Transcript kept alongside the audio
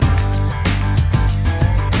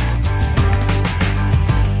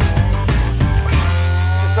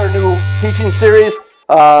teaching series.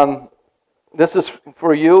 This is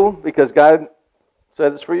for you because God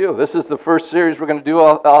said it's for you. This is the first series we're going to do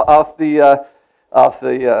off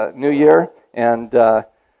the new year. And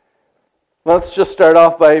let's just start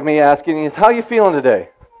off by me asking you, how are you feeling today?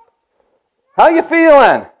 How you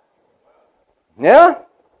feeling? Yeah?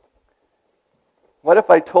 What if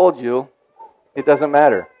I told you it doesn't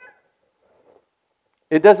matter?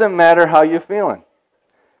 It doesn't matter how you're feeling.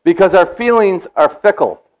 Because our feelings are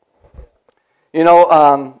fickle. You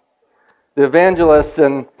know, the evangelist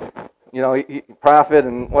and, prophet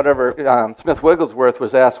and whatever, Smith Wigglesworth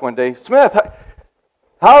was asked one day, Smith,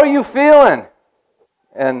 how are you feeling?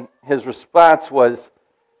 And his response was,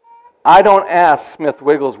 I don't ask Smith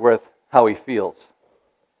Wigglesworth how he feels.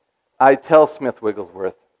 I tell Smith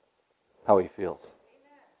Wigglesworth how he feels.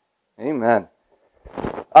 Amen.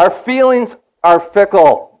 Our feelings are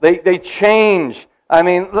fickle. They change. I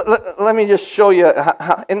mean, let me just show you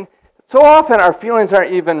how, and so often our feelings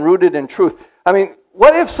aren't even rooted in truth. I mean,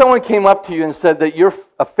 what if someone came up to you and said that you're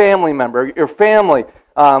a family member, your family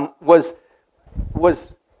was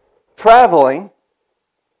traveling,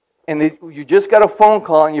 and you just got a phone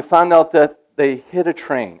call and you found out that they hit a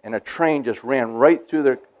train, and a train just ran right through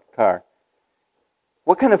their car.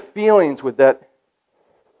 What kind of feelings would that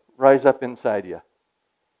rise up inside you?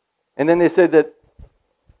 And then they said that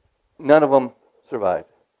none of them survived.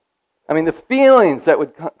 I mean, the feelings that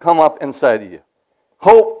would come up inside of you.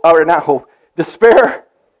 Despair,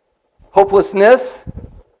 hopelessness,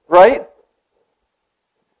 right?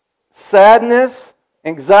 Sadness,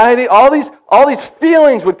 anxiety, all these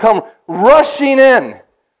feelings would come rushing in.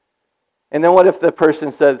 And then what if the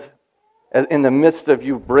person says, in the midst of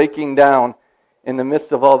you breaking down, in the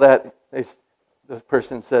midst of all that, the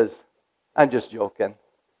person says, I'm just joking.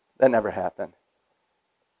 That never happened.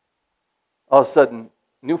 All of a sudden,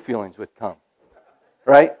 new feelings would come.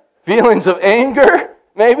 Right? Feelings of anger,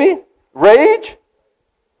 maybe? Rage?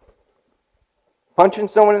 Punching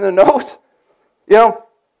someone in the nose?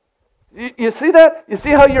 You see that? You see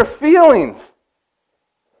how your feelings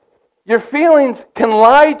can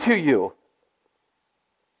lie to you.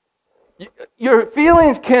 Your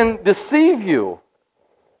feelings can deceive you.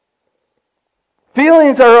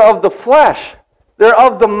 Feelings are of the flesh. They're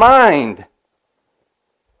of the mind.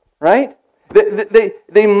 Right?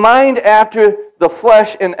 They mind after the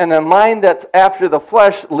flesh, and a mind that's after the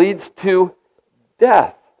flesh leads to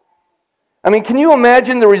death. I mean, can you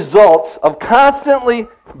imagine the results of constantly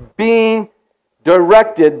being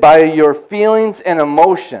directed by your feelings and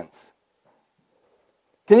emotions?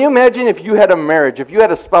 Can you imagine if you had a marriage, if you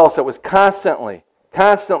had a spouse that was constantly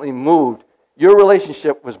moved, your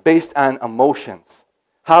relationship was based on emotions,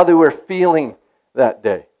 how they were feeling that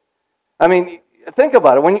day? I mean, think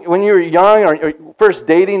about it. When you're young or first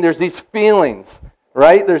dating, there's these feelings,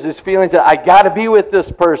 right? There's these feelings that I got to be with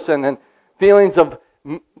this person, and feelings of,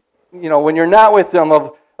 when you're not with them,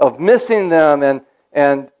 of missing them,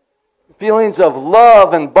 and feelings of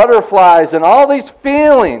love and butterflies and all these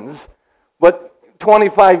feelings. But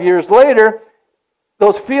 25 years later,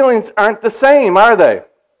 those feelings aren't the same, are they?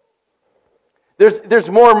 There's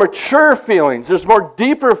more mature feelings. There's more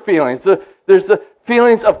deeper feelings. There's the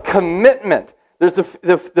feelings of commitment. There's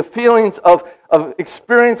the feelings of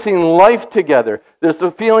experiencing life together. There's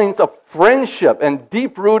the feelings of friendship and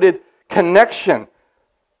deep-rooted connection.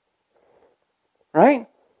 Right?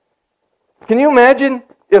 Can you imagine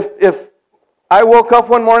if I woke up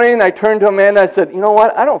one morning and I turned to Amanda and I said, you know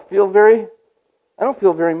what? I don't feel very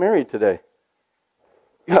married today.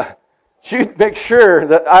 Yeah. She'd make sure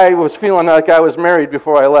that I was feeling like I was married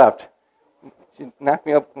before I left. She'd knock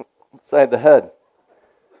me upside the head.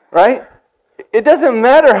 Right? It doesn't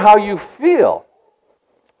matter how you feel.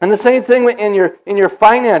 And the same thing in your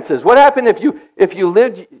finances. What happened if you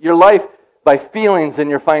lived your life by feelings in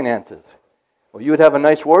your finances? Well, you would have a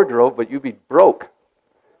nice wardrobe, but you'd be broke.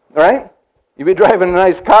 Right? You'd be driving a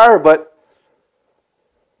nice car, but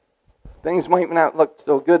things might not look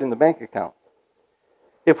so good in the bank account.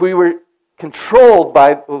 If we were controlled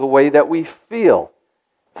by the way that we feel.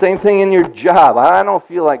 Same thing in your job. I don't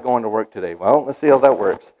feel like going to work today. Well, let's see how that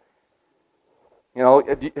works.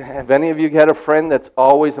 Have any of you had a friend that's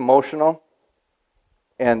always emotional?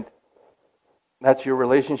 And that's your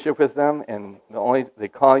relationship with them, and they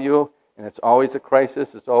call you, and it's always a crisis,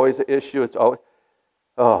 it's always an issue, it's always,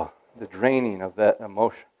 the draining of that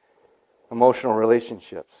emotional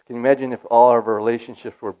relationships. Can you imagine if all of our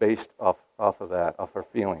relationships were based off of that, off our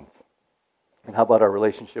feelings? And how about our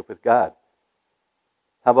relationship with God?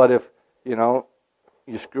 How about if,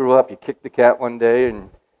 you screw up, you kick the cat one day, and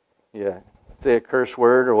you say a curse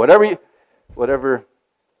word, or whatever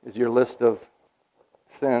is your list of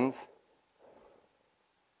sins,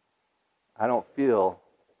 I don't feel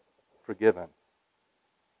forgiven.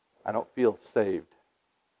 I don't feel saved.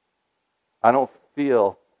 I don't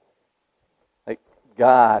feel like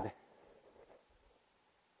God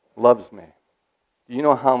loves me. Do you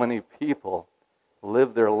know how many people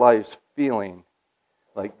live their lives feeling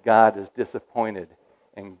like God is disappointed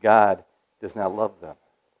and God does not love them?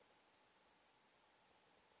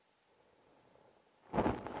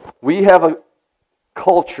 We have a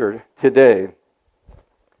culture today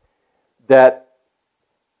that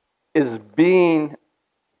is being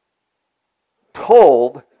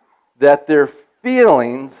told that their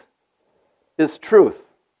feelings is truth.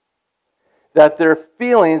 That their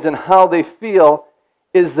feelings and how they feel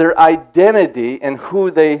is their identity and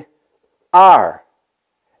who they are.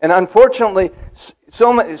 And unfortunately,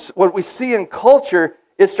 so much, what we see in culture,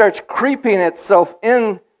 it starts creeping itself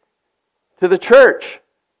in to the church.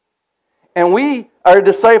 And we are a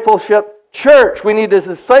discipleship church. We need to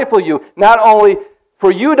disciple you, not only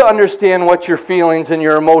for you to understand what your feelings and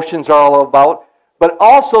your emotions are all about, but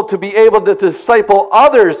also to be able to disciple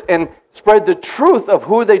others and spread the truth of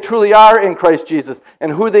who they truly are in Christ Jesus and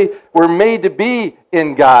who they were made to be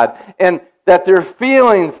in God. And that their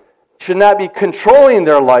feelings should not be controlling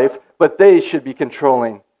their life, but they should be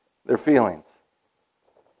controlling their feelings.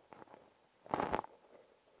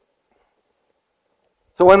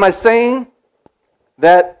 So am I saying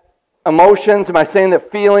that emotions, am I saying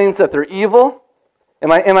that feelings, that they're evil?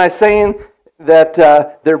 Am I saying that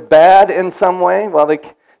they're bad in some way? Well,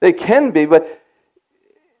 they can be, but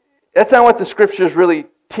that's not what the Scriptures really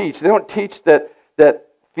teach. They don't teach that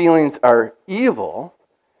feelings are evil.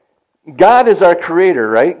 God is our creator,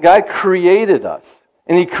 right? God created us.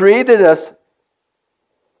 And He created us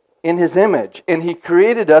in His image. And He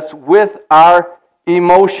created us with our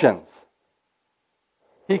emotions.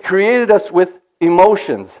 He created us with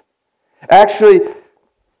emotions. Actually,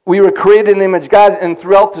 we were created in the image of God, and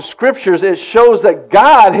throughout the Scriptures, it shows that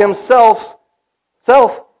God Himself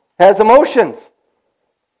has emotions.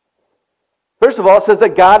 First of all, it says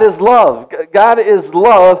that God is love. God is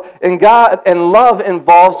love, and love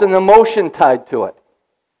involves an emotion tied to it.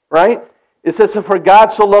 Right? It says, for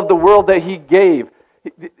God so loved the world that He gave.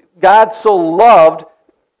 God so loved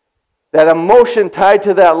that emotion tied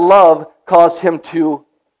to that love caused Him to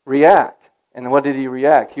react. And what did He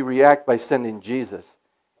react? He reacted by sending Jesus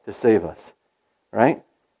to save us. Right?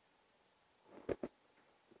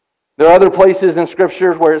 There are other places in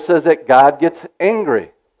Scripture where it says that God gets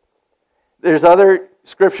angry. There's other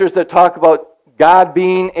Scriptures that talk about God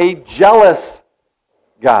being a jealous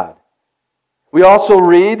God. We also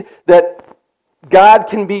read that God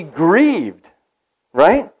can be grieved.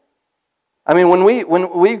 Right? I mean, when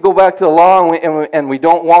we go back to the law and we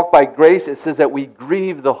don't walk by grace, it says that we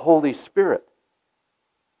grieve the Holy Spirit.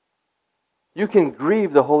 You can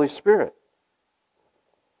grieve the Holy Spirit.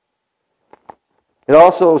 It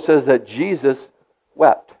also says that Jesus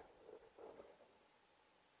wept.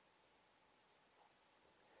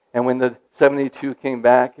 And when the 72 came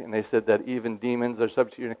back and they said that even demons are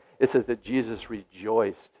subject to your name, it says that Jesus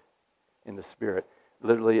rejoiced in the Spirit.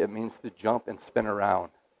 Literally, it means to jump and spin around.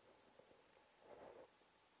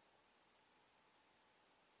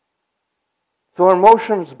 So are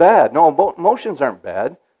emotions bad? No, emotions aren't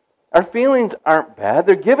bad. Our feelings aren't bad.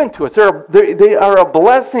 They're given to us. They are a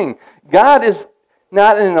blessing. God is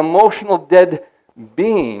not an emotional dead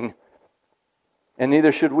being, and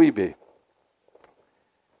neither should we be.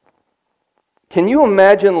 Can you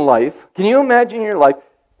imagine life? Can you imagine your life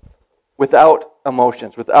without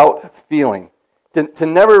emotions, without feeling? To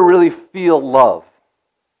never really feel love.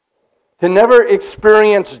 To never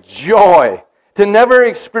experience joy. To never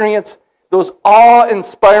experience those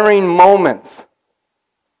awe-inspiring moments.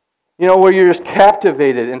 You know, where you're just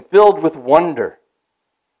captivated and filled with wonder.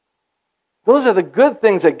 Those are the good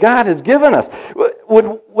things that God has given us.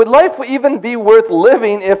 Would life even be worth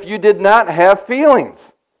living if you did not have feelings?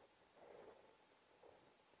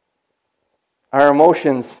 Our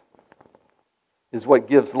emotions is what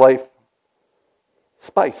gives life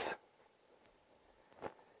spice.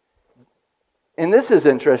 And this is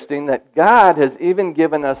interesting that God has even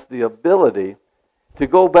given us the ability to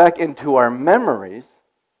go back into our memories.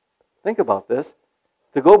 Think about this.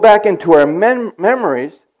 To go back into our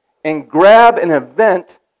memories and grab an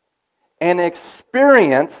event and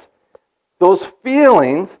experience those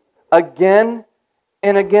feelings again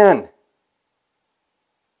and again.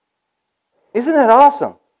 Isn't that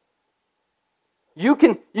awesome? You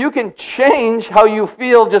can change how you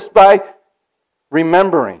feel just by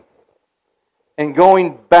remembering and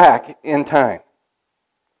going back in time.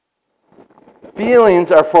 Feelings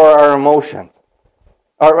are for our emotions.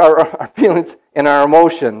 Our feelings and our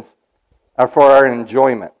emotions are for our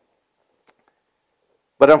enjoyment.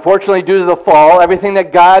 But unfortunately, due to the fall, everything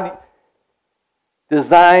that God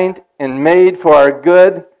designed and made for our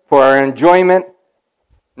good, for our enjoyment,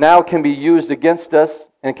 now can be used against us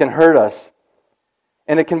and can hurt us.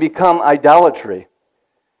 And it can become idolatry.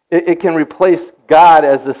 It can replace God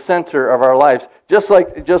as the center of our lives. Just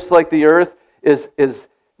like the earth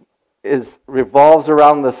revolves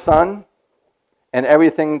around the sun and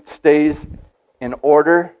everything stays in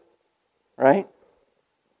order, right?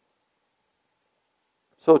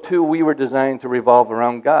 So too, we were designed to revolve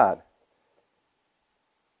around God.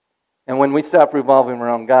 And when we stop revolving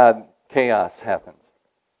around God, chaos happens.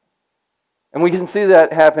 And we can see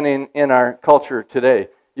that happening in our culture today.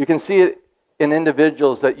 You can see it in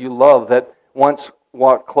individuals that you love that once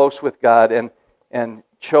walked close with God and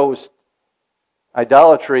chose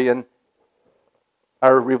idolatry and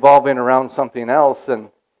are revolving around something else, and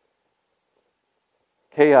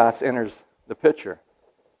chaos enters the picture.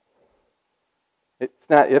 It's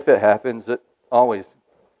not if it happens, it always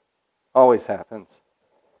happens.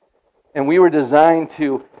 And we were designed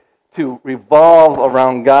to revolve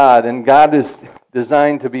around God, and God is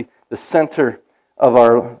designed to be the center of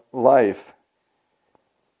our life.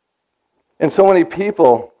 And so many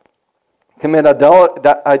people commit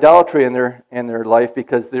idolatry in their life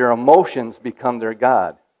because their emotions become their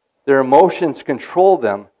God. Their emotions control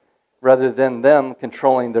them rather than them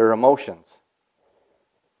controlling their emotions.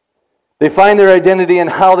 They find their identity in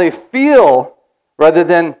how they feel rather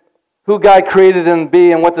than who God created them to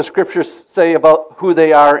be and what the Scriptures say about who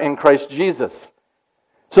they are in Christ Jesus.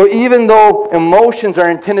 So even though emotions are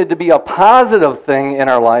intended to be a positive thing in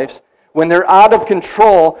our lives, when they're out of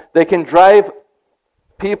control, they can drive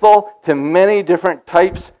people to many different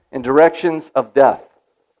types and directions of death,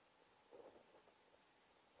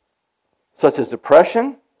 such as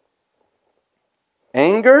depression,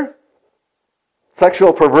 anger,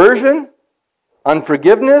 sexual perversion,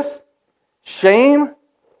 unforgiveness, shame,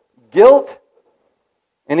 guilt,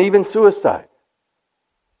 and even suicide.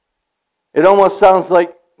 It almost sounds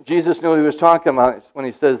like Jesus knew what he was talking about when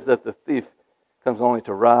he says that the thief comes only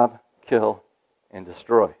to rob, kill, and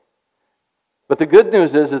destroy. But the good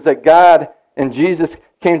news is that God and Jesus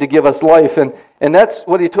came to give us life, and that's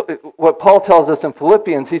what Paul tells us in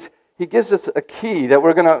Philippians. He gives us a key that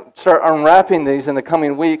we're going to start unwrapping these in the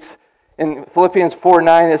coming weeks. In Philippians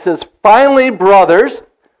 4:9, it says, "Finally, brothers,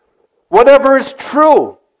 whatever is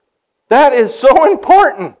true." That is so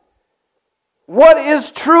important. What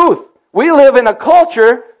is truth? We live in a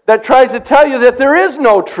culture that tries to tell you that there is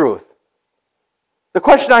no truth. The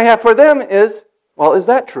question I have for them is, well, is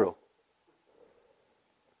that true?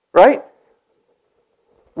 Right?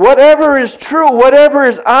 Whatever is true, whatever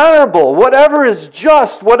is honorable, whatever is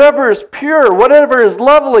just, whatever is pure, whatever is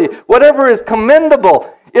lovely, whatever is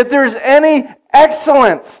commendable, if there's any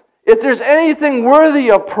excellence, if there's anything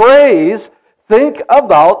worthy of praise, think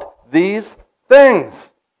about these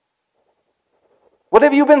things. What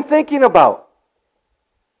have you been thinking about?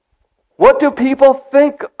 What do people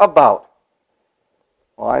think about?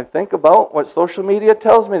 Well, I think about what social media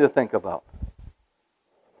tells me to think about.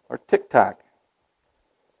 Or TikTok.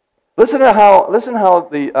 Listen how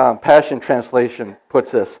the Passion Translation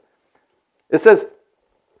puts this. It says,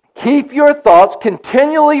 "Keep your thoughts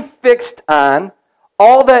continually fixed on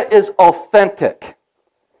all that is authentic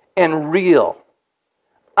and real,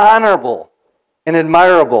 honorable and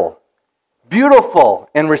admirable, beautiful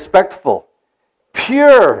and respectful,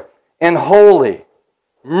 pure and holy,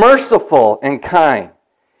 merciful and kind,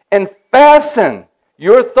 and fasten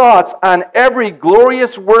your thoughts on every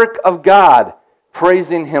glorious work of God,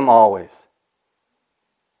 praising Him always."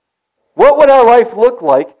 What would our life look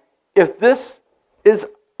like if this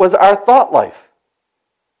was our thought life?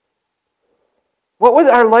 What would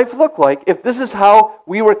our life look like if this is how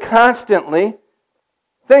we were constantly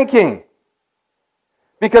thinking?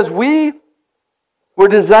 Because we were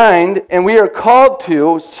designed and we are called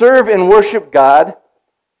to serve and worship God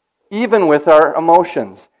even with our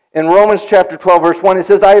emotions. In Romans chapter 12, verse 1, it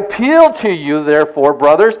says, "I appeal to you, therefore,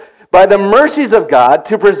 brothers, by the mercies of God,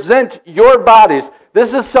 to present your bodies."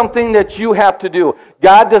 This is something that you have to do.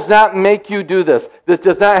 God does not make you do this. This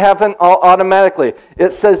does not happen automatically.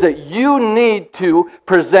 It says that you need to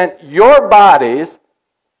present your bodies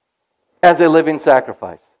as a living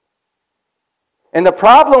sacrifice. And the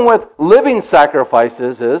problem with living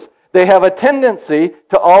sacrifices is they have a tendency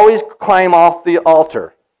to always climb off the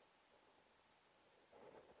altar.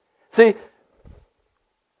 See,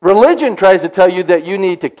 religion tries to tell you that you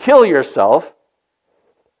need to kill yourself,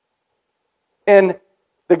 and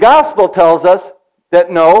the gospel tells us that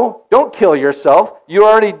no, don't kill yourself. You're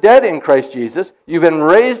already dead in Christ Jesus. You've been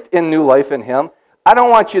raised in new life in Him. I don't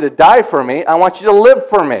want you to die for me. I want you to live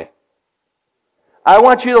for me. I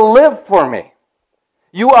want you to live for me.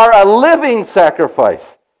 You are a living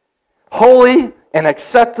sacrifice, holy and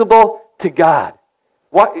acceptable to God.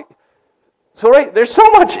 What? So there's so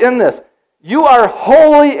much in this. You are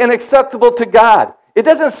holy and acceptable to God. It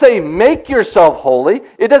doesn't say make yourself holy.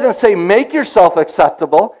 It doesn't say make yourself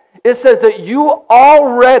acceptable. It says that you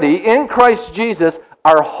already, in Christ Jesus,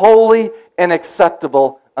 are holy and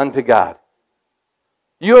acceptable unto God.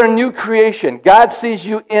 You are a new creation. God sees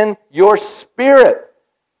you in your spirit.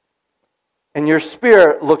 And your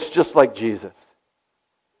spirit looks just like Jesus.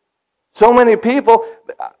 So many people,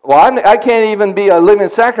 I can't even be a living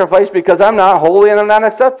sacrifice because I'm not holy and I'm not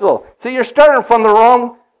acceptable. See, you're starting from the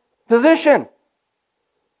wrong position.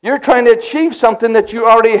 You're trying to achieve something that you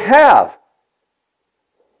already have.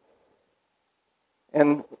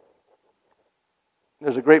 And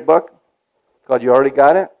there's a great book called You Already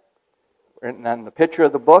Got It. And on the picture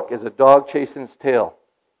of the book is a dog chasing its tail.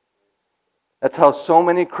 That's how so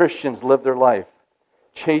many Christians live their life.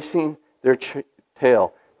 Chasing their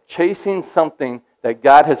tail. Chasing something that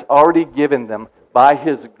God has already given them by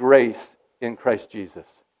His grace in Christ Jesus.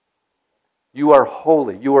 You are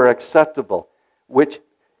holy. You are acceptable, which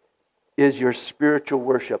is your spiritual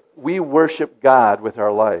worship. We worship God with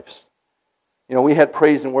our lives. You know, we had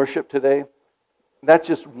praise and worship today. That's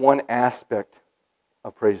just one aspect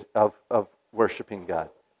of praise of worshiping God.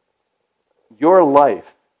 Your life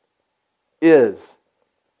is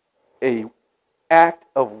an act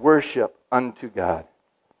of worship unto God.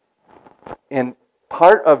 And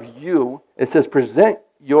part of you, it says, present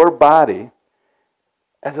your body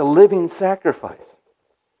as a living sacrifice.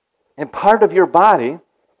 And part of your body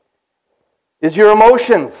is your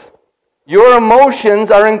emotions. Your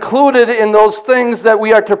emotions are included in those things that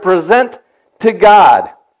we are to present to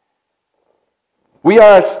God. We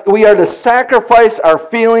are to sacrifice our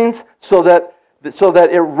feelings so that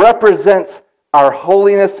it represents our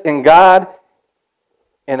holiness in God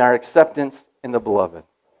and our acceptance in the Beloved.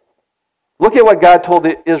 Look at what God told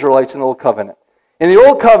the Israelites in the Old Covenant. In the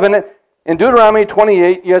Old Covenant, in Deuteronomy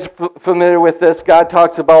 28, you guys are familiar with this, God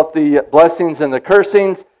talks about the blessings and the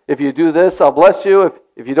cursings. If you do this, I'll bless you.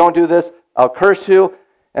 If you don't do this, I'll curse you.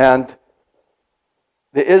 And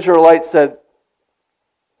the Israelites said,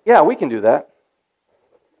 yeah, we can do that.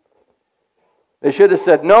 They should have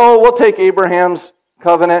said, no, we'll take Abraham's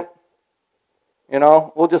covenant. You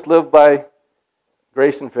know, we'll just live by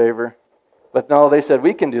grace and favor. But no, they said,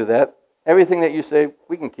 we can do that. Everything that you say,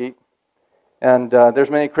 we can keep. And there's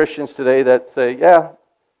many Christians today that say, yeah,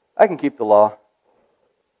 I can keep the law.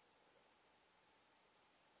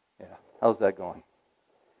 Yeah, how's that going?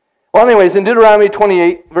 Well, anyways, in Deuteronomy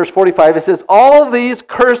 28, verse 45, it says, all of these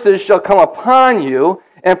curses shall come upon you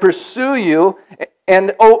and pursue you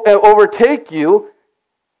and overtake you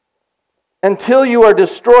until you are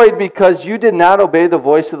destroyed because you did not obey the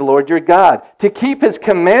voice of the Lord your God, to keep His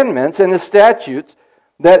commandments and His statutes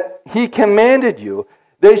that He commanded you.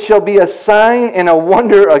 They shall be a sign and a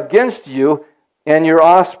wonder against you and your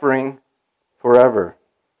offspring forever.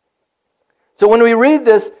 So when we read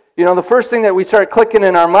this, you know, the first thing that we start clicking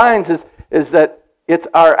in our minds is that it's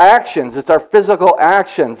our actions, it's our physical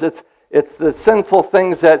actions, it's the sinful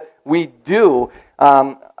things that we do.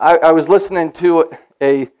 I was listening to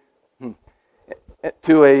a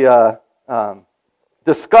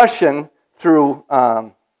discussion through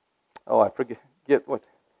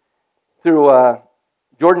through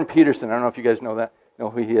Jordan Peterson. I don't know if you guys know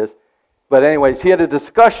who he is. But anyways, he had a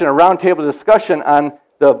roundtable discussion on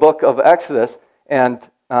the book of Exodus, and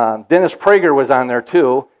Dennis Prager was on there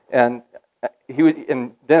too, and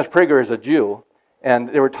Dennis Prager is a Jew, and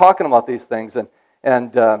they were talking about these things,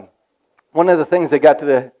 and one of the things they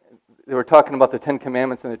were talking about the Ten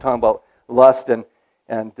Commandments, and they're talking about lust, and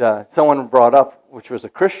someone brought up, which was a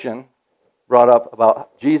Christian, brought up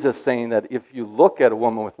about Jesus saying that if you look at a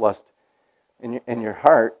woman with lust in your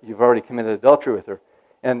heart, you've already committed adultery with her.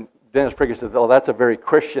 And Dennis Prager says, oh, that's a very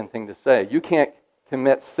Christian thing to say. You can't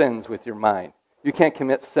commit sins with your mind. You can't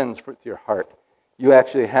commit sins with your heart. You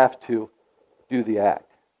actually have to do the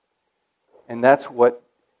act. And that's what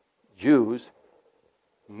Jews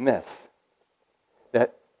miss.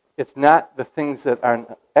 That it's not the things that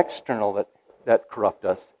are external that corrupt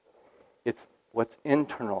us. It's what's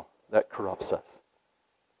internal that corrupts us.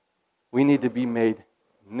 We need to be made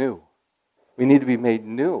new. We need to be made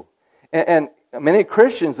new. And many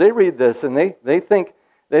Christians, they read this and they think,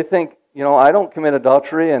 you know, I don't commit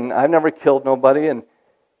adultery and I've never killed nobody,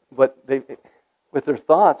 but they, with their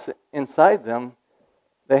thoughts inside them,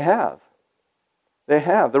 they have. They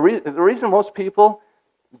have. The reason most people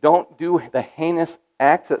don't do the heinous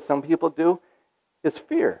acts that some people do is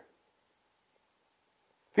fear.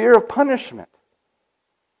 Fear of punishment.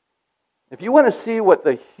 If you want to see what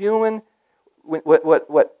the human,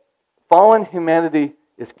 what fallen humanity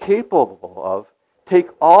is capable of, take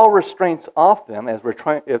all restraints off them, as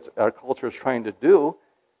our culture is trying to do.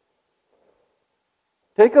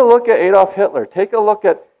 Take a look at Adolf Hitler. Take a look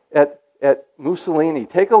at Mussolini.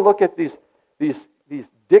 Take a look at these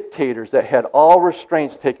dictators that had all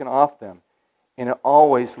restraints taken off them, and it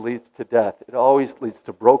always leads to death. It always leads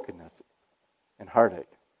to brokenness and heartache.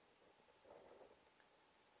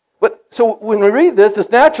 But so when we read this, it's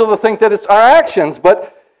natural to think that it's our actions,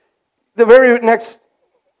 but the very next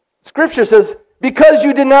scripture says, because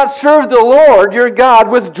you did not serve the Lord your God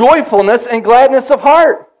with joyfulness and gladness of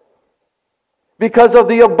heart, because of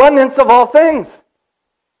the abundance of all things.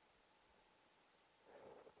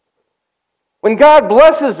 When God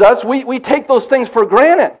blesses us, we take those things for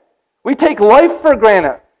granted. We take life for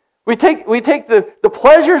granted. We take the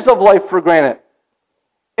pleasures of life for granted.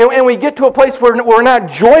 And we get to a place where we're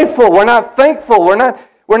not joyful, we're not thankful, we're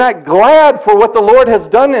not glad for what the Lord has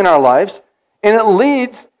done in our lives, and it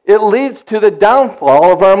leads to the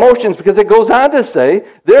downfall of our emotions, because it goes on to say,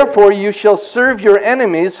 therefore you shall serve your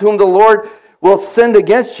enemies, whom the Lord will send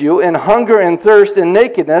against you, in hunger and thirst and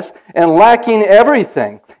nakedness, and lacking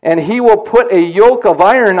everything. And he will put a yoke of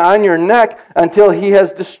iron on your neck until he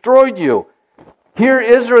has destroyed you. Here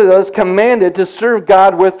Israel is commanded to serve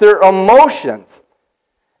God with their emotions.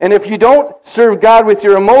 And if you don't serve God with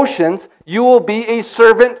your emotions, you will be a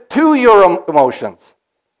servant to your emotions.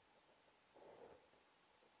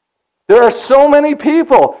 There are so many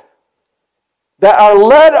people that are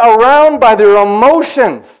led around by their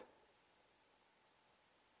emotions.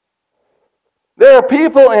 There are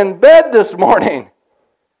people in bed this morning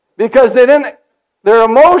because their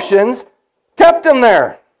emotions kept them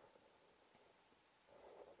there.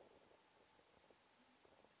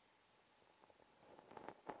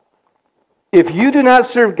 If you do not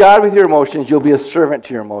serve God with your emotions, you'll be a servant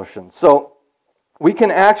to your emotions. So we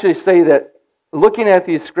can actually say that looking at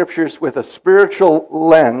these scriptures with a spiritual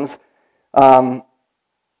lens,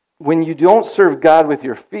 when you don't serve God with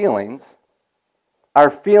your feelings,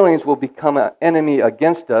 our feelings will become an enemy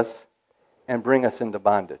against us and bring us into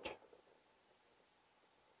bondage.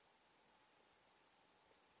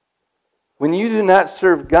 When you do not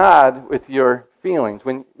serve God with your feelings,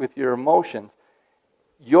 with your emotions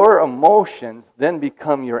then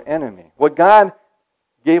become your enemy. What God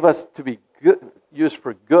gave us to be used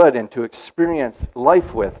for good and to experience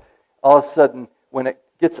life with, all of a sudden, when it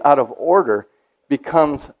gets out of order,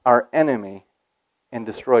 becomes our enemy and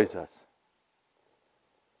destroys us.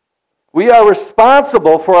 We are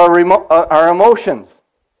responsible for our emotions.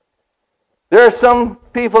 There are some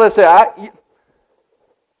people that say, I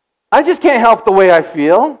just can't help the way I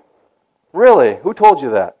feel. Really? Who told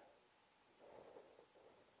you that?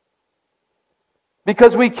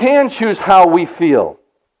 Because we can choose how we feel.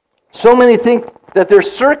 So many think that their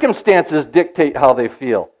circumstances dictate how they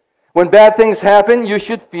feel. When bad things happen, you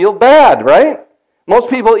should feel bad, right? Most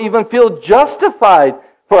people even feel justified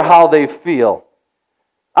for how they feel.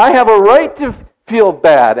 I have a right to feel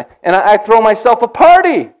bad, and I throw myself a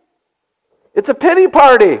party. It's a pity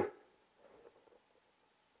party.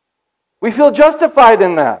 We feel justified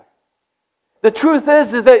in that. The truth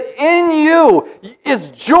is that in you is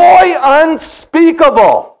joy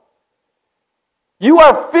unspeakable. You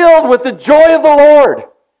are filled with the joy of the Lord.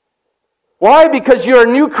 Why? Because you're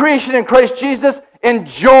a new creation in Christ Jesus, and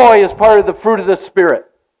joy is part of the fruit of the Spirit.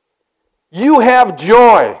 You have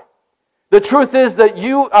joy. The truth is that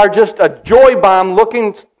you are just a joy bomb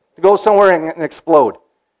looking to go somewhere and explode.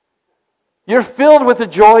 You're filled with the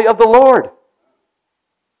joy of the Lord.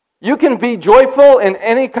 You can be joyful in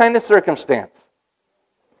any kind of circumstance.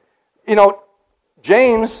 You know,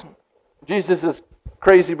 James, Jesus'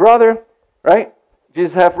 crazy brother, right?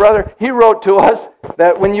 Jesus' half-brother, he wrote to us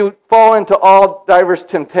that when you fall into all diverse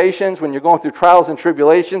temptations, when you're going through trials and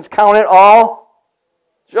tribulations, count it all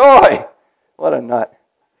joy. What a nut.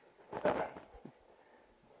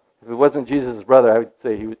 If it wasn't Jesus' brother, I would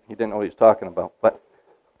say he didn't know what he was talking about. But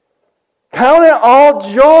count it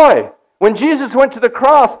all joy. When Jesus went to the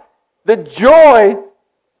cross, the joy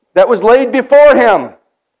that was laid before him.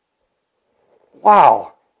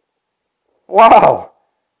 Wow. Wow.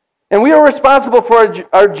 And we are responsible for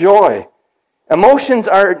our joy. Emotions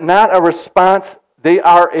are not a response, they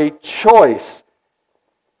are a choice.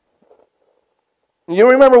 You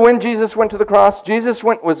remember when Jesus went to the cross? Jesus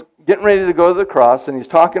was getting ready to go to the cross, and he's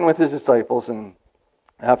talking with his disciples, and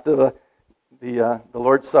after the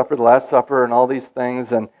Lord's Supper, the Last Supper, and all these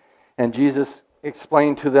things, and Jesus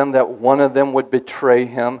explained to them that one of them would betray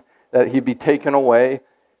him, that he'd be taken away,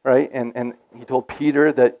 right? And he told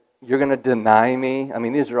Peter that you're going to deny me. I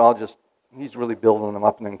mean, these are all just, he's really building them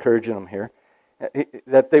up and encouraging them here.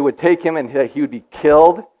 That they would take him and that he would be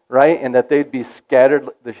killed, right? And that they'd be scattered,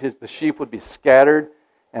 the sheep would be scattered,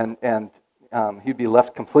 and he'd be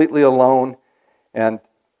left completely alone. And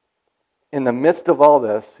in the midst of all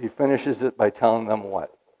this, he finishes it by telling them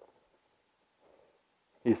what?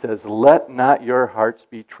 He says, let not your hearts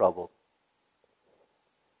be troubled.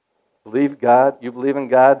 Believe God, you believe in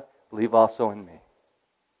God, believe also in me.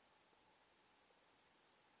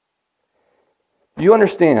 You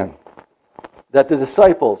understand that the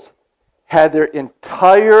disciples had their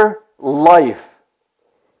entire life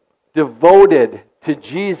devoted to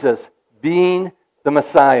Jesus being the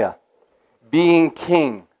Messiah, being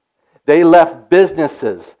king. They left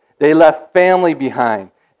businesses. They left family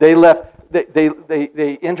behind. They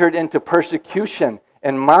entered into persecution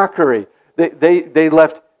and mockery. They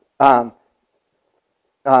left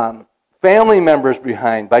family members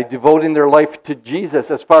behind by devoting their life to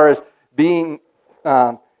Jesus as far as being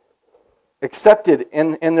accepted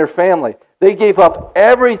in their family. They gave up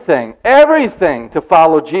everything to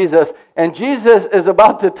follow Jesus. And Jesus is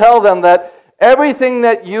about to tell them that everything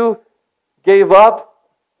that you gave up,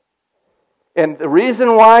 and the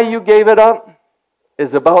reason why you gave it up,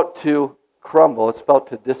 is about to crumble. It's about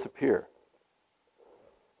to disappear.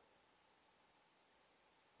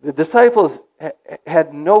 The disciples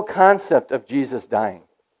had no concept of Jesus dying.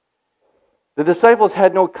 The disciples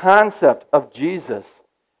had no concept of Jesus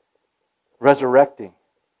resurrecting.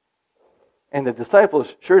 And the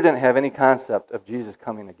disciples sure didn't have any concept of Jesus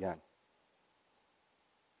coming again.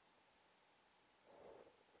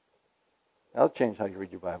 That'll change how you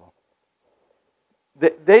read your Bible.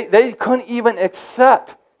 They couldn't even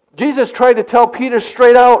accept. Jesus tried to tell Peter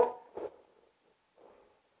straight out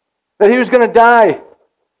that he was going to die.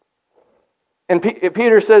 And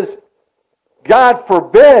Peter says, God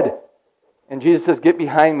forbid. And Jesus says, get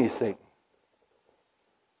behind me, Satan.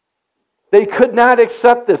 They could not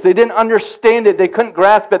accept this. They didn't understand it. They couldn't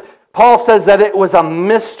grasp it. Paul says that it was a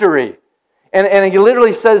mystery. And he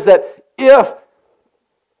literally says that if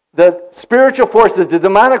the spiritual forces, the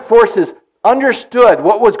demonic forces, understood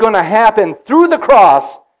what was going to happen through the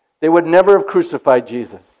cross, they would never have crucified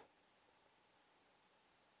Jesus.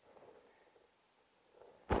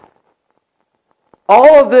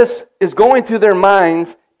 All of this is going through their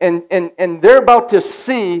minds, and they're about to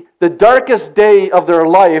see the darkest day of their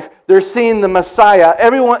life. They're seeing the Messiah,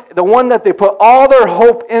 everyone, the one that they put all their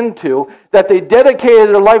hope into, that they dedicated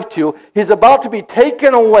their life to. He's about to be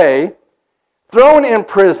taken away, thrown in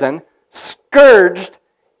prison, scourged,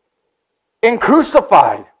 and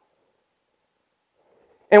crucified.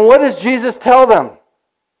 And what does Jesus tell them?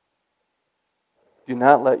 Do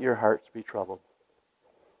not let your hearts be troubled.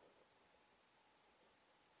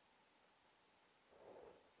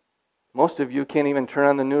 Most of you can't even turn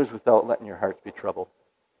on the news without letting your hearts be troubled.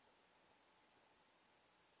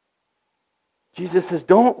 Jesus says,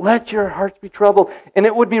 don't let your hearts be troubled. And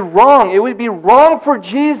it would be wrong. It would be wrong for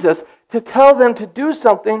Jesus to tell them to do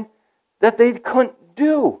something that they couldn't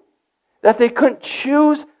do, that they couldn't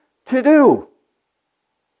choose to do.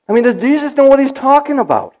 I mean, does Jesus know what he's talking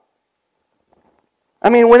about? I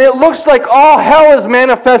mean, when it looks like all hell is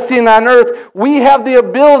manifesting on earth, we have the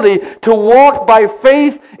ability to walk by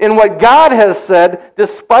faith in what God has said,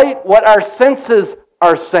 despite what our senses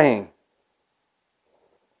are saying.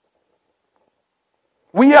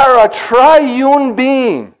 We are a triune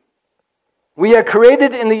being. We are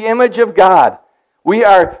created in the image of God. We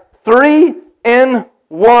are 3 in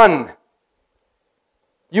 1.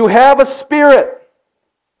 You have a spirit.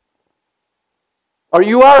 Or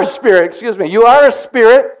you are a spirit, excuse me. You are a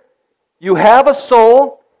spirit, you have a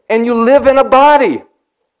soul, and you live in a body.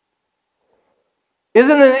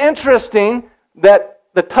 Isn't it interesting that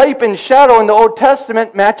the type and shadow in the Old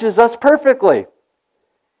Testament matches us perfectly?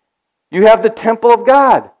 You have the temple of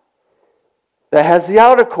God that has the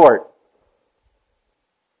outer court,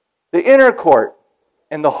 the inner court,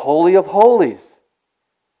 and the Holy of Holies.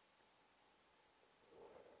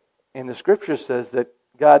 And the Scripture says that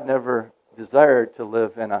God never desired to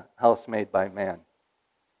live in a house made by man.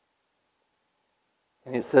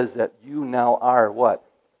 And it says that you now are what?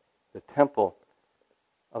 The temple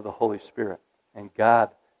of the Holy Spirit. And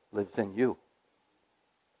God lives in you.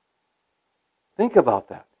 Think about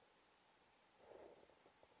that.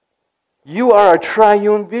 You are a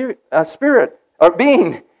triune spirit, or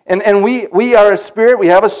being. And we are a spirit, we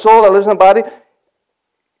have a soul that lives in the body.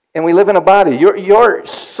 and we live in a body. Your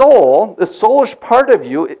soul, the soulish part of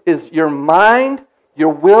you, is your mind, your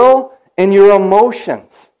will, and your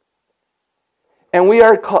emotions. And we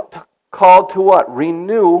are called to what?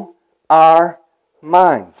 Renew our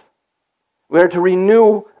minds. We are to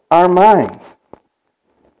renew our minds.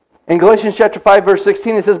 In Galatians chapter 5, verse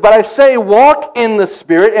 16, it says, "But I say, walk in the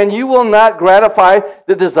Spirit, and you will not gratify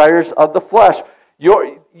the desires of the flesh."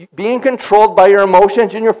 Being controlled by your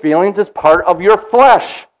emotions and your feelings is part of your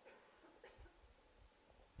flesh.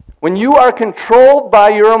 When you are controlled by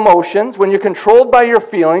your emotions, when you're controlled by your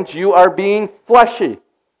feelings, you are being fleshy,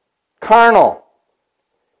 carnal.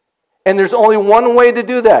 And there's only one way to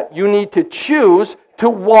do that. You need to choose to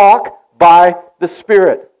walk by the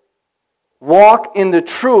Spirit. Walk in the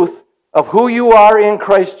truth of who you are in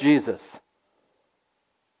Christ Jesus.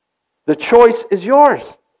 The choice is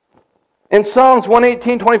yours. In Psalms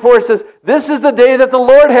 118:24 it says, "This is the day that the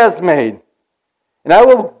Lord has made, and I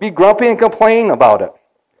will be grumpy and complain about it."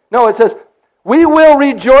 No, it says, we will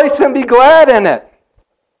rejoice and be glad in it.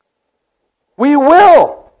 We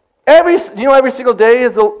will. Every single day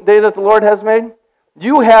is the day that the Lord has made.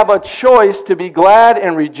 You have a choice to be glad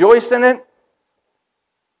and rejoice in it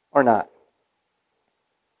or not.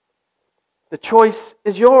 The choice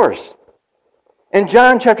is yours. In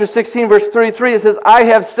John chapter 16, verse 33, it says, "I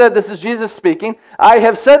have said," this is Jesus speaking, "I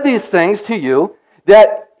have said these things to you,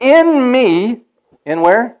 that in me," in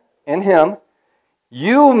where? In Him,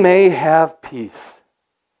 "you may have peace."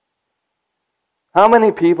 How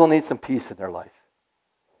many people need some peace in their life?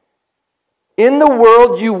 In the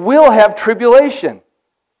world you will have tribulation.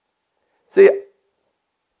 See,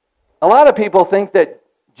 a lot of people think that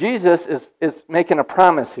Jesus is making a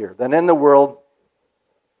promise here, that in the world,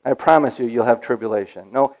 I promise you, you'll have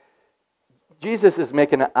tribulation. No, Jesus is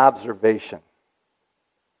making an observation.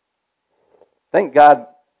 Thank God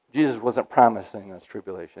Jesus wasn't promising us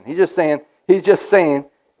tribulation. He's just saying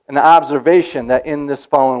an observation that in this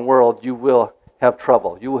fallen world you will have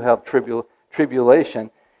trouble. You will have tribulation.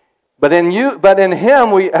 But in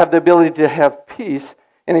Him we have the ability to have peace.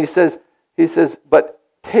 And He says, "But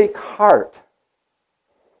take heart.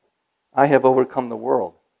 I have overcome the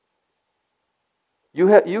world."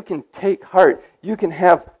 You can take heart. You can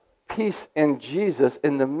have peace in Jesus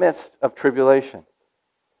in the midst of tribulation.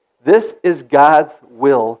 This is God's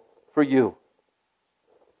will for you.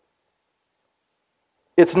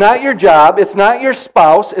 It's not your job. It's not your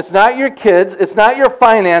spouse. It's not your kids. It's not your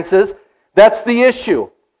finances. That's the issue.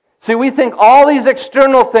 See, we think all these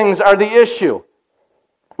external things are the issue.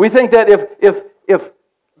 We think that if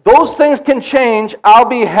those things can change, I'll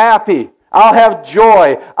be happy. I'll have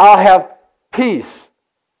joy. I'll have peace.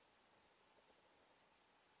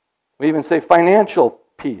 We even say financial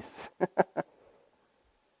peace.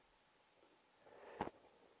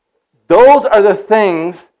 Those are the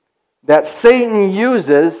things that Satan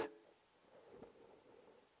uses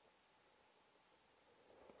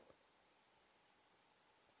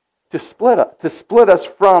to split us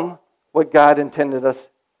from what God intended us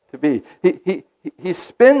to be. He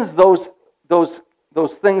spins those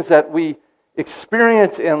things that we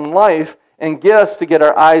experience in life and get us to get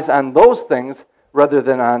our eyes on those things rather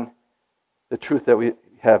than on the truth that we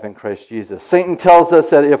have in Christ Jesus. Satan tells us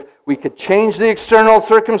that if we could change the external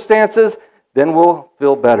circumstances, then we'll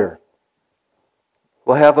feel better.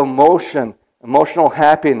 We'll have emotional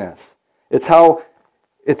happiness. But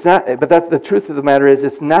the truth of the matter is,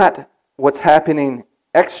 it's not what's happening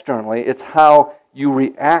externally, it's how you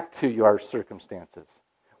react to your circumstances.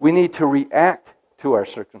 We need to react to our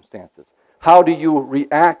circumstances. How do you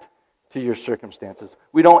react to your circumstances?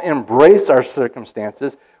 We don't embrace our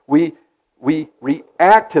circumstances. We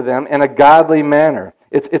react to them in a godly manner.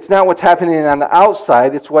 It's not what's happening on the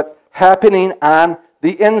outside, it's what's happening on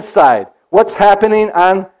the inside. What's happening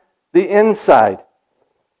on the inside?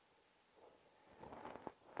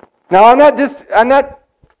 Now, I'm not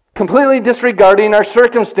completely disregarding our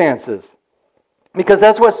circumstances, because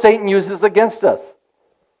that's what Satan uses against us.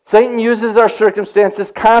 Satan uses our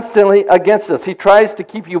circumstances constantly against us. He tries to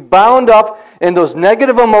keep you bound up in those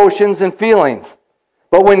negative emotions and feelings.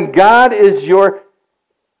 But when God is the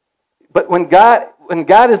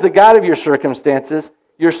God of your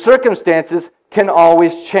circumstances can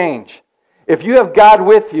always change. If you have God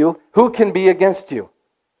with you, who can be against you?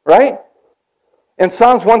 Right? In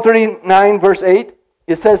Psalms 139, verse 8,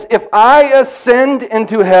 it says, "If I ascend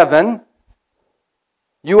into heaven,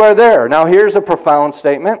 you are there." Now here's a profound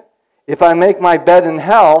statement. "If I make my bed in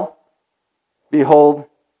hell, behold,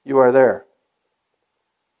 you are there."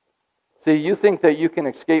 See, you think that you can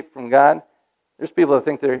escape from God? There's people that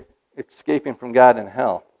think they're escaping from God in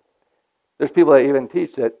hell. There's people that even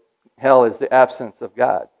teach that hell is the absence of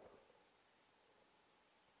God.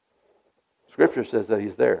 Scripture says that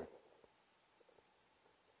He's there.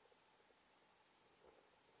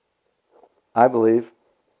 I believe,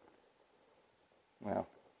 well,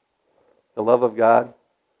 the love of God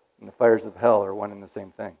and the fires of hell are one and the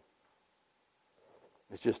same thing.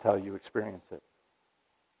 It's just how you experience it.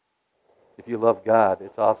 If you love God,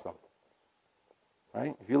 it's awesome.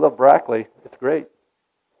 Right? If you love broccoli, it's great.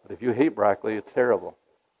 But if you hate broccoli, it's terrible.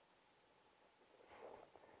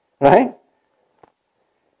 Right?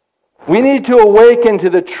 We need to awaken to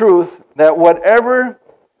the truth that wherever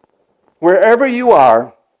you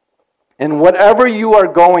are, and whatever you are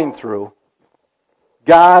going through,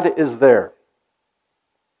 God is there.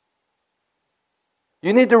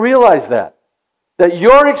 You need to realize that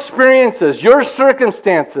your experiences, your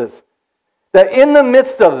circumstances, that in the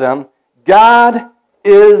midst of them, God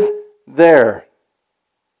is there.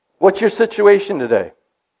 What's your situation today?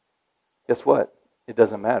 Guess what? It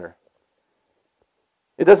doesn't matter.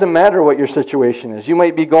 It doesn't matter what your situation is. You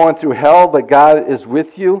might be going through hell, but God is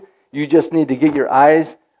with you. You just need to get your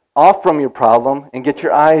eyes off from your problem and get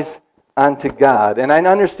your eyes onto God. And I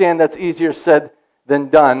understand that's easier said than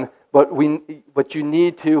done, but you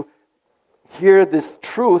need to hear this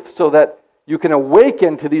truth so that you can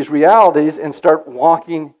awaken to these realities and start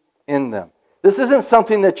walking in them. This isn't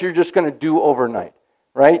something that you're just going to do overnight,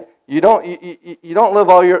 right? You don't live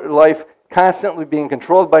all your life constantly being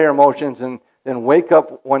controlled by your emotions and then wake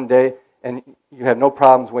up one day and you have no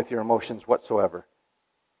problems with your emotions whatsoever.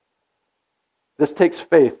 This takes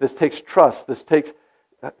faith. This takes trust.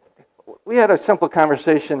 We had a simple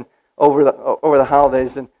conversation over the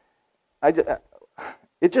holidays, and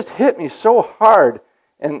it just hit me so hard.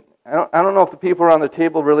 And I don't know if the people around the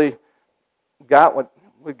table really got what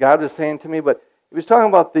God was saying to me, but he was talking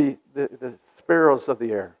about the sparrows of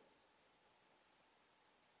the air.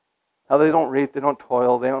 How they don't reap, they don't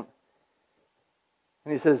toil, they don't.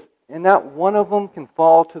 And he says, and not one of them can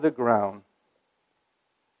fall to the ground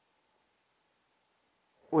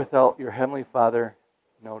without your Heavenly Father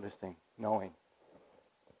knowing.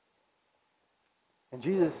 And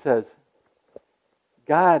Jesus says,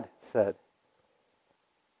 God said,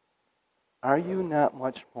 are you not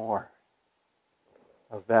much more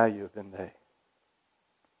of value than they?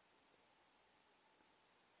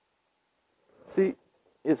 See,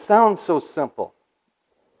 it sounds so simple.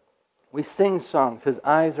 We sing songs, His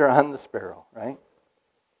eyes are on the sparrow, right?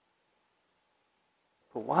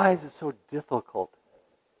 But why is it so difficult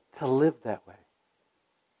to live that way?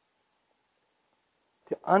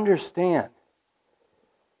 To understand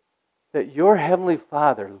that your Heavenly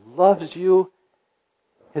Father loves you,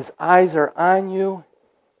 His eyes are on you,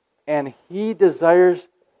 and He desires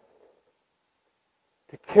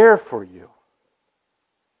to care for you.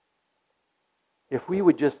 If we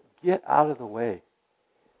would just get out of the way.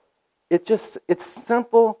 It's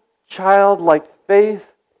simple, childlike faith,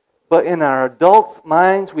 but in our adult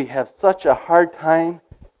minds we have such a hard time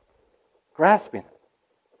grasping it.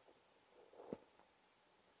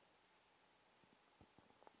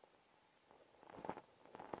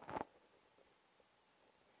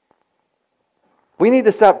 We need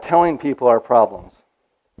to stop telling people our problems.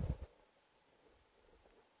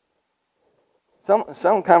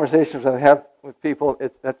 Some conversations I have with people,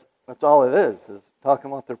 that's all it is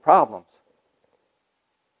talking about their problems.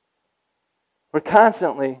 We're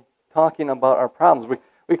constantly talking about our problems.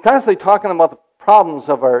 We're constantly talking about the problems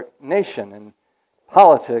of our nation and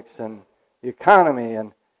politics and the economy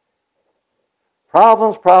and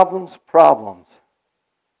problems.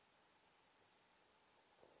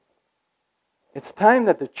 It's time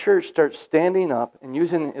that the church starts standing up and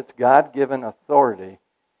using its God-given authority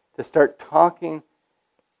to start telling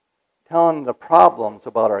the problems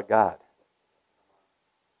about our God.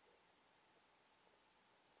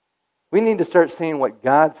 We need to start saying what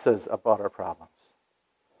God says about our problems.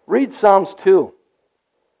 Read Psalms 2.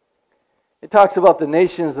 It talks about the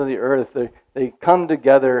nations of the earth. They come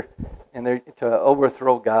together and to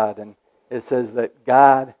overthrow God. And it says that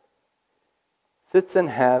God sits in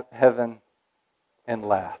heaven and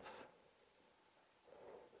laughs.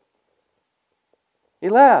 He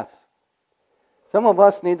laughs. Some of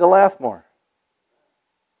us need to laugh more.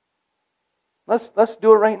 Let's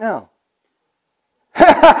do it right now.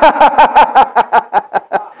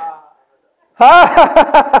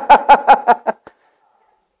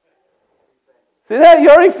 See that?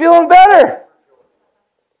 You're already feeling better.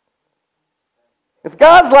 If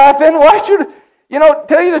God's laughing, why should...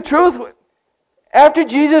 tell you the truth, after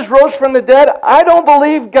Jesus rose from the dead, I don't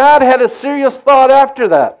believe God had a serious thought after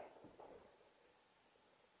that.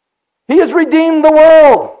 He has redeemed the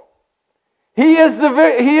world. He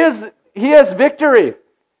has victory.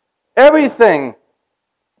 Everything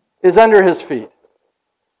is under His feet.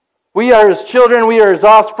 We are His children. We are His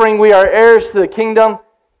offspring. We are heirs to the kingdom.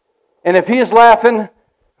 And if He's laughing,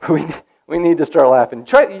 we need to start laughing.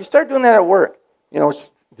 You start doing that at work.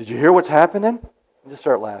 Did you hear what's happening? Just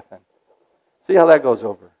start laughing. See how that goes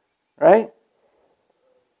over, right?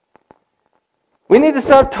 We need to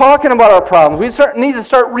start talking about our problems. We need to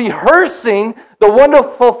start rehearsing the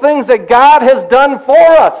wonderful things that God has done for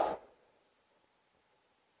us.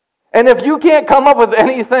 And if you can't come up with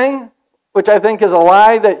anything, which I think is a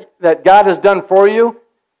lie, that God has done for you,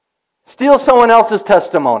 steal someone else's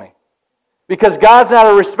testimony. Because God's not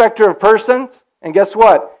a respecter of persons. And guess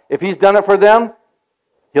what? If He's done it for them,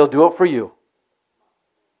 He'll do it for you.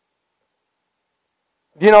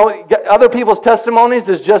 Other people's testimonies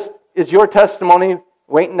is your testimony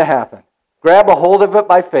waiting to happen. Grab a hold of it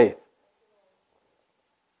by faith.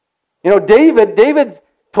 David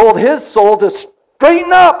told his soul to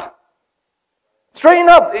straighten up. Straighten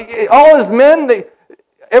up. All his men,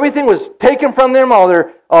 everything was taken from them, all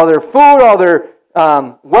their food, all their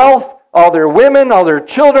wealth, all their women, all their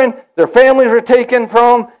children, their families were taken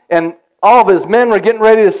from them, and all of his men were getting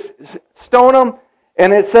ready to stone him.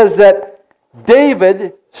 And it says that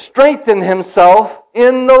David strengthened himself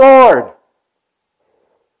in the Lord.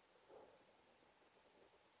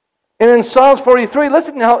 And in Psalms 43,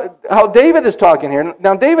 listen to how David is talking here.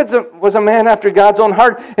 Now, David was a man after God's own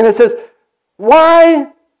heart. And it says,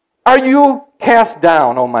 "Why are you cast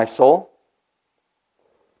down, O my soul?"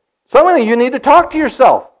 Some of you need to talk to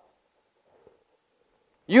yourself.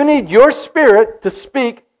 You need your spirit to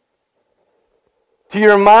speak to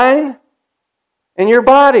your mind and your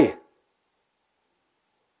body.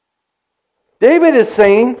 David is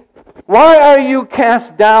saying, "Why are you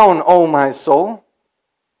cast down, O my soul?"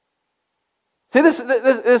 See,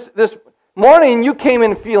 this morning you came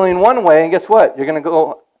in feeling one way, and guess what? You're going to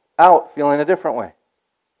go out feeling a different way.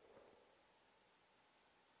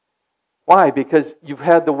 Why? Because you've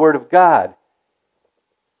had the Word of God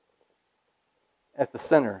at the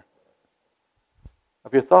center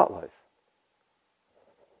of your thought life.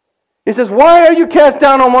 He says, "Why are you cast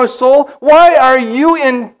down, O my soul? Why are you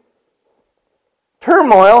in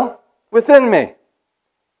turmoil within me?"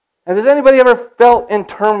 And has anybody ever felt in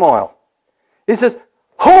turmoil? He says,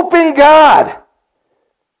 "Hope in God.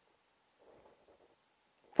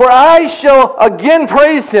 For I shall again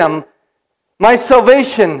praise Him, my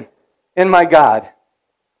salvation and my God."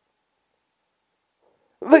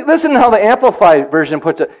 Listen to how the Amplified version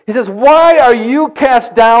puts it. He says, "Why are you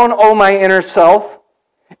cast down, O my inner self?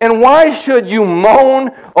 And why should you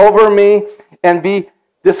moan over me and be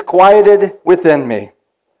disquieted within me?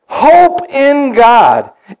 Hope in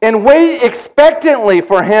God and wait expectantly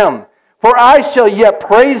for Him. For I shall yet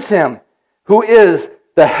praise Him, who is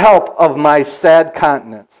the help of my sad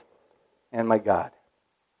countenance and my God."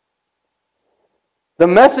 The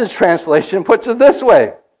Message translation puts it this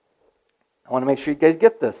way. I want to make sure you guys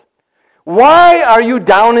get this. "Why are you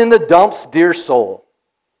down in the dumps, dear soul?"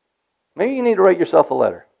 Maybe you need to write yourself a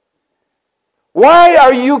letter. "Why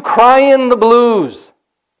are you crying the blues?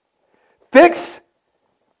 Fix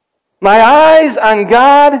my eyes on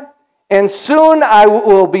God, and soon I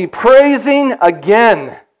will be praising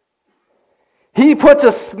again. He puts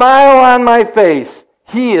a smile on my face.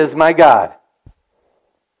 He is my God."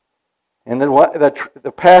 And then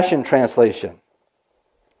the Passion Translation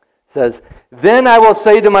says, "Then I will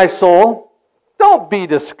say to my soul, don't be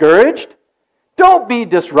discouraged. Don't be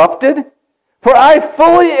disrupted. For I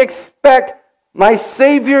fully expect my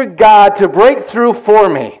Savior God to break through for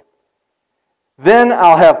me. Then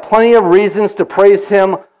I'll have plenty of reasons to praise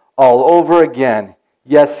Him all over again.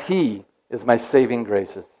 Yes, He is my saving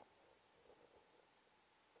graces."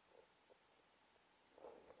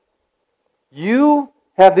 You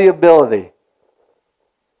have the ability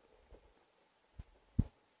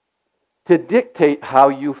to dictate how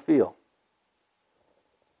you feel.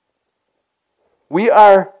 We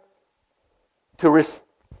are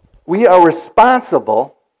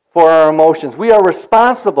responsible for our emotions. We are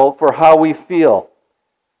responsible for how we feel.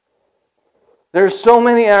 There's so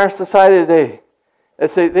many in our society today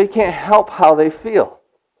that say they can't help how they feel.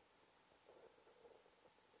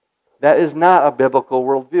 That is not a biblical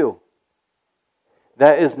worldview.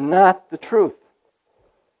 That is not the truth.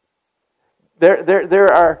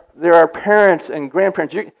 There are parents and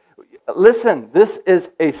grandparents. Listen, this is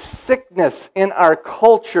a sickness in our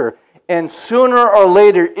culture, and sooner or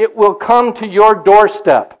later it will come to your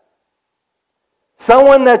doorstep.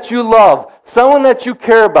 Someone that you love, someone that you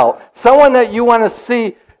care about, someone that you want to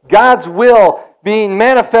see God's will being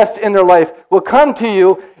manifest in their life will come to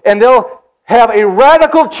you, and they'll have a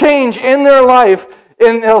radical change in their life,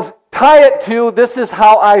 and they'll tie it to, this is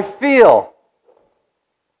how I feel.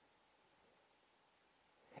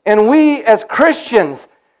 And we as Christians,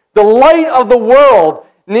 the light of the world,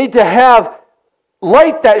 need to have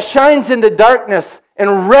light that shines into darkness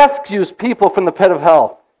and rescues people from the pit of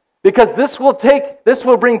hell. Because this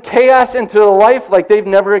will bring chaos into a life like they've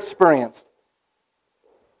never experienced.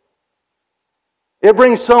 It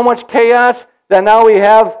brings so much chaos that now we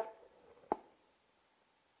have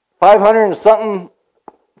 500 and something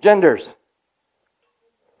genders.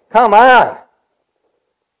 Come on.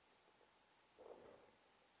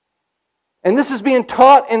 And this is being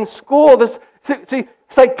taught in school. See,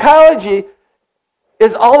 psychology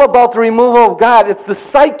is all about the removal of God. It's the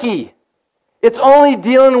psyche. It's only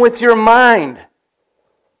dealing with your mind.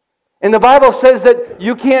 And the Bible says that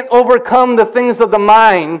you can't overcome the things of the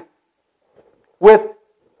mind with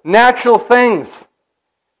natural things.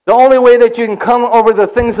 The only way that you can come over the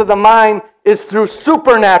things of the mind is through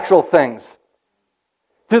supernatural things.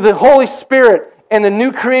 Through the Holy Spirit and the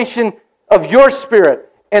new creation of your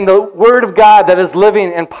spirit and the Word of God that is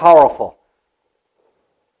living and powerful.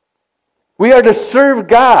 We are to serve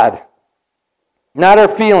God, not our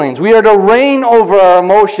feelings. We are to reign over our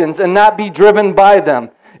emotions and not be driven by them.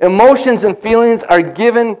 Emotions and feelings are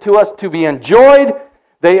given to us to be enjoyed.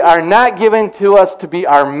 They are not given to us to be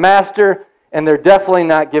our master, and they're definitely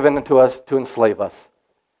not given to us to enslave us.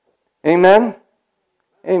 Amen?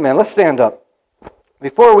 Amen. Let's stand up.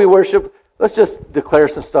 Before we worship, let's just declare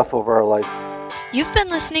some stuff over our life. You've been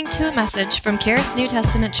listening to a message from Charis New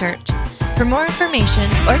Testament Church. For more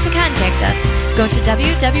information or to contact us, go to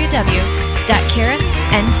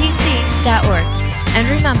www.charisntc.org. And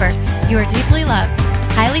remember, you are deeply loved,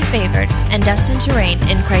 highly favored, and destined to reign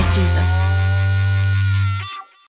in Christ Jesus.